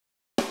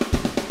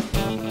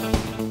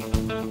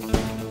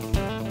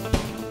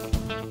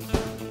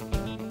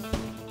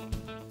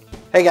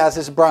Hey guys,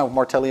 this is Brian with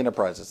Martelli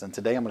Enterprises, and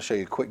today I'm going to show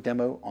you a quick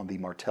demo on the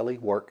Martelli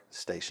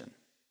Workstation.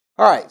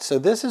 Alright, so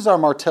this is our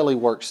Martelli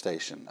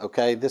Workstation,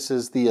 okay? This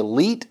is the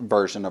elite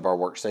version of our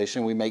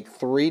workstation. We make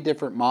 3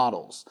 different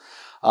models.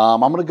 I'm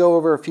going to go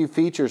over a few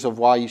features of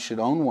why you should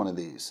own one of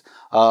these.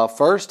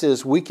 First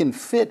is we can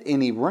fit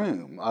any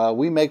room.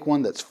 We make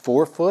one that's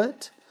 4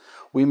 foot,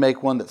 we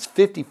make one that's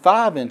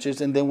 55 inches,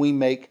 and then we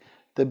make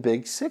the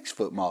big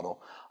 6-foot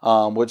model.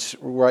 Which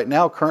right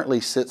now currently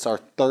sits our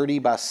 30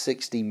 by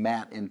 60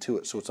 mat into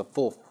it. So it's a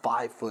full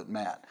 5-foot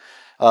mat.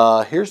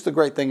 Here's the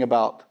great thing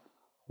about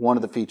one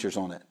of the features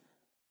on it.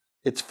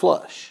 It's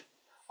flush.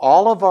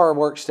 All of our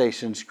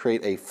workstations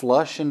create a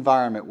flush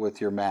environment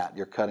with your mat,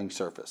 your cutting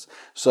surface.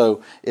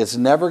 So it's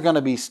never going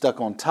to be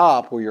stuck on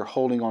top where you're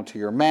holding onto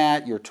your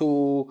mat, your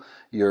tool,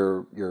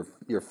 your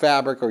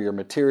fabric or your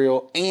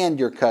material, and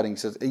your cutting.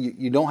 So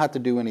you don't have to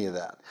do any of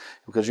that.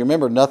 Because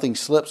remember, nothing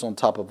slips on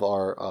top of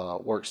our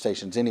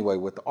workstations anyway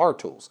with our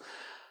tools.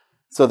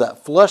 So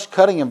that flush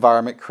cutting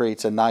environment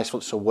creates a nice,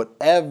 so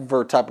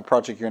whatever type of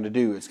project you're going to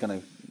do, it's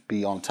going to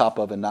be on top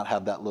of and not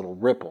have that little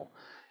ripple.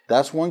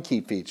 That's one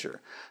key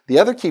feature. The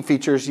other key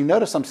feature is you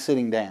notice I'm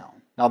sitting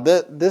down. Now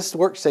this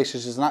workstation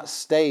does not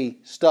stay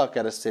stuck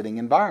at a sitting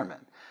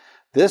environment.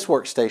 This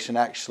workstation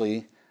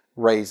actually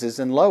raises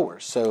and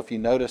lowers. So if you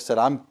notice that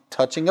I'm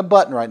touching a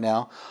button right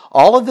now,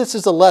 all of this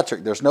is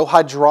electric. There's no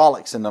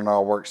hydraulics in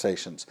our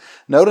workstations.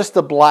 Notice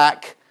the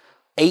black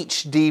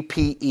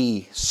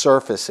HDPE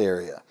surface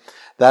area.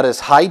 That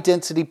is high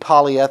density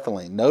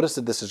polyethylene. Notice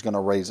that this is going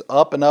to raise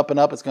up and up and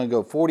up. It's going to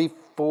go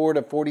 44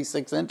 to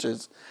 46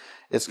 inches.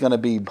 It's going to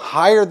be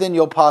higher than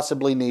you'll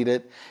possibly need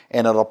it,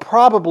 and it'll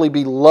probably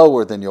be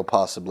lower than you'll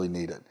possibly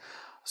need it.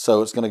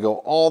 So it's going to go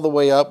all the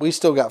way up. We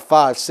still got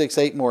 5, 6,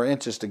 8 more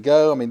inches to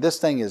go. I mean,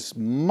 this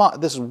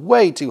is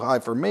way too high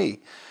for me.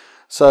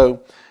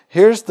 So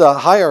here's the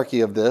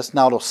hierarchy of this.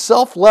 Now it'll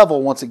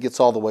self-level once it gets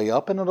all the way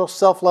up, and it'll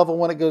self-level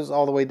when it goes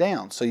all the way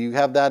down. So you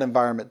have that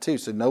environment too.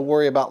 So no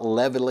worry about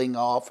leveling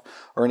off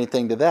or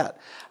anything to that.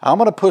 I'm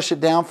going to push it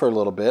down for a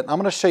little bit. I'm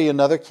going to show you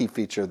another key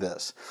feature of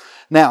this.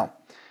 Now,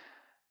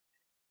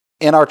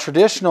 in our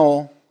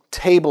traditional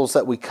tables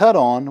that we cut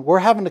on, we're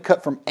having to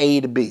cut from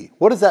A to B.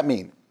 What does that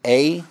mean?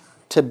 A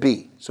to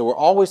B. So we're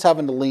always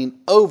having to lean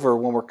over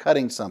when we're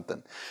cutting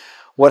something.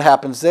 What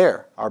happens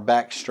there? Our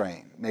back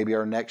strain, maybe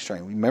our neck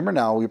strain. Remember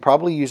now, we're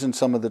probably using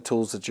some of the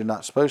tools that you're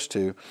not supposed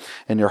to,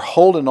 and you're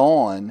holding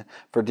on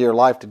for dear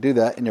life to do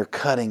that, and you're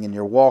cutting, and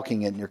you're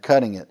walking it, and you're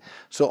cutting it.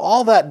 So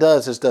all that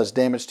does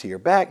damage to your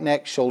back,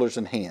 neck, shoulders,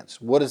 and hands.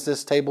 What does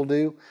this table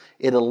do?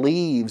 It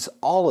alleviates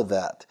all of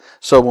that.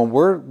 So when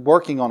we're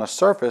working on a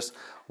surface,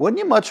 wouldn't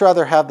you much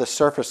rather have the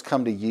surface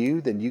come to you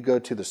than you go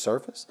to the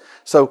surface?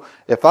 So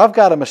if I've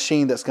got a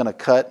machine that's going to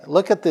cut,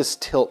 look at this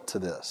tilt to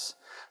this.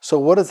 So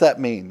what does that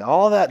mean?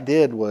 All that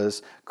did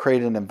was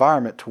create an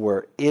environment to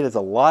where it is a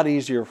lot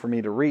easier for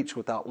me to reach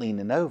without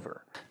leaning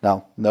over.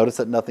 Now, notice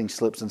that nothing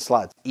slips and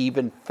slides,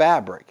 even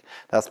fabric.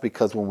 That's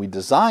because when we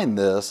designed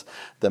this,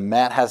 the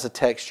mat has a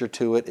texture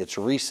to it, it's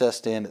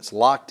recessed in, it's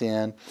locked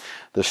in.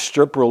 The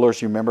strip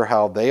rulers, you remember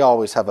how they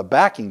always have a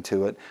backing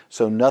to it,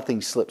 so nothing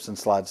slips and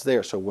slides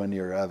there. So when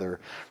you're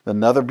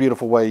another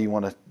beautiful way you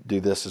want to do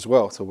this as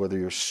well. So whether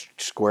you're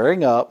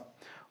squaring up,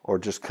 or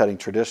just cutting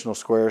traditional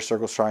squares,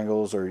 circles,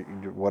 triangles, or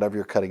whatever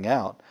you're cutting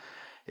out,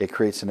 it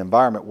creates an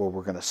environment where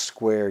we're going to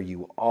square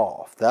you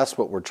off. That's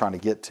what we're trying to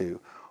get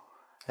to.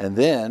 And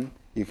then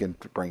you can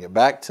bring it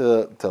back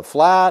to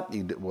flat,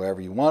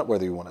 wherever you want,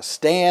 whether you want to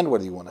stand,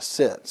 whether you want to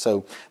sit.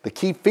 So the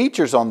key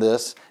features on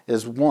this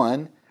is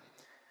 1,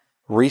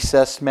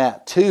 recessed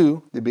mat.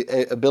 2,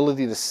 the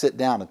ability to sit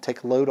down and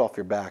take a load off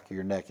your back,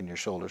 your neck, and your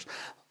shoulders.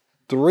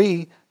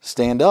 3,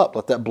 stand up,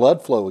 let that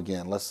blood flow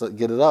again. Let's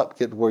get it up,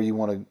 get where you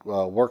want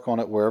to work on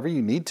it, wherever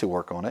you need to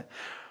work on it.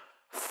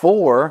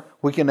 4,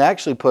 we can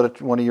actually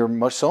put one of your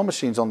sewing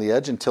machines on the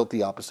edge and tilt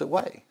the opposite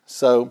way.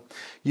 So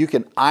you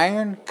can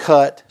iron,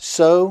 cut,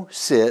 sew,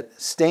 sit,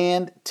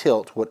 stand,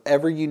 tilt,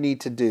 whatever you need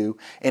to do,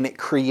 and it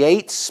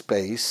creates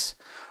space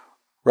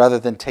rather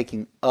than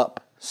taking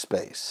up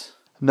space.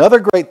 Another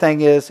great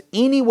thing is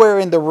anywhere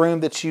in the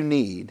room that you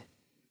need,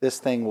 this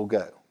thing will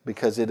go,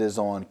 because it is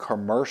on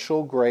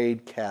commercial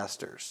grade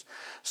casters.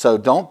 So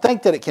don't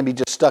think that it can be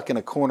just stuck in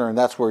a corner and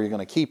that's where you're going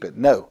to keep it.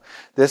 No,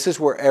 this is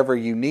wherever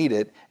you need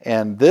it.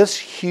 And this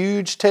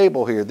huge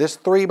table here, this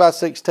 3 by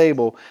 6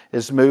 table,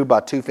 is moved by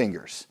 2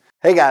 fingers.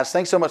 Hey guys,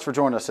 thanks so much for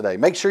joining us today.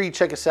 Make sure you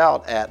check us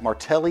out at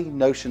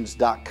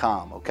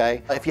martellinotions.com,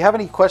 okay? If you have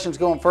any questions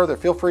going further,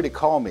 feel free to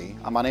call me.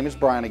 My name is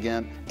Brian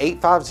again,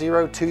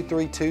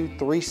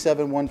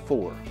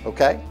 850-232-3714,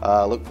 okay?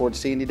 Look forward to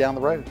seeing you down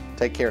the road.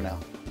 Take care now.